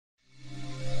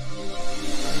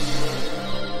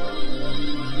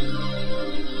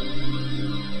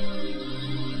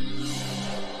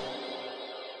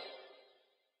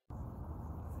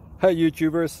Hey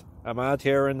YouTubers, I'm out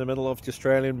here in the middle of the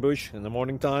Australian bush in the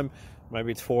morning time.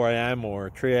 Maybe it's 4 a.m.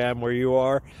 or 3 a.m. where you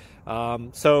are.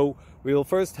 So we will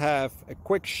first have a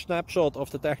quick snapshot of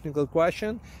the technical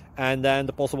question and then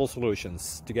the possible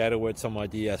solutions, together with some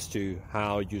ideas to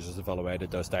how users evaluated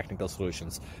those technical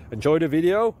solutions. Enjoy the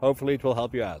video, hopefully it will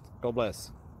help you out. God bless.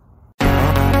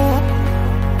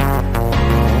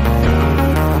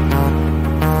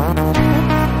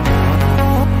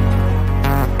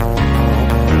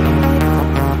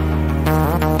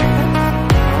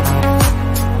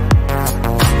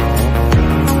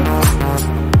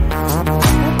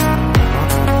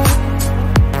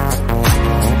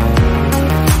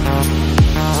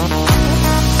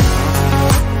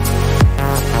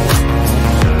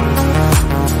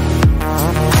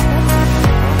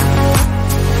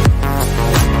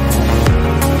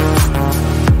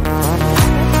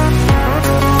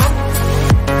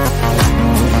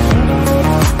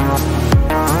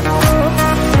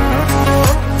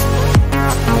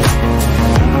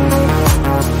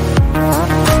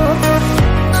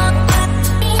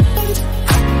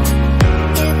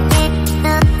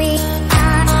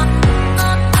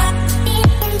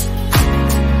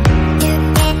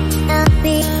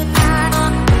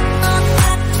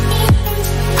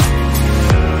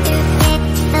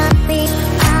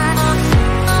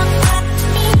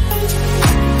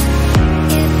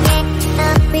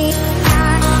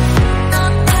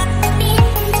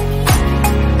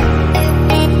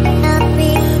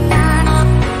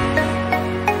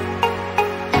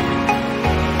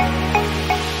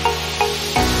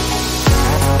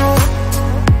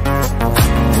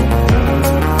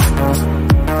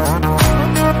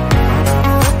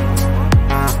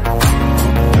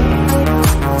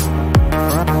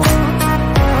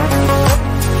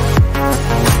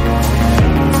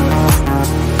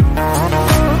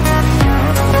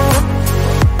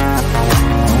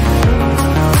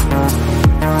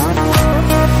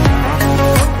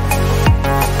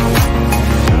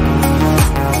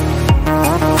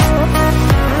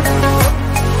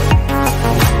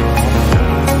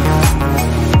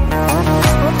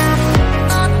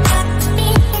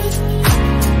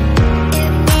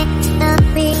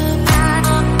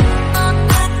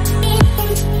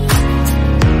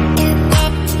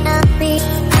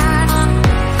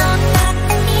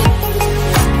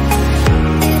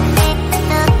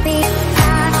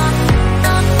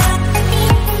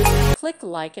 Click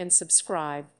like and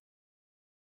subscribe.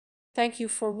 Thank you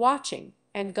for watching,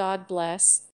 and God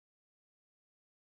bless.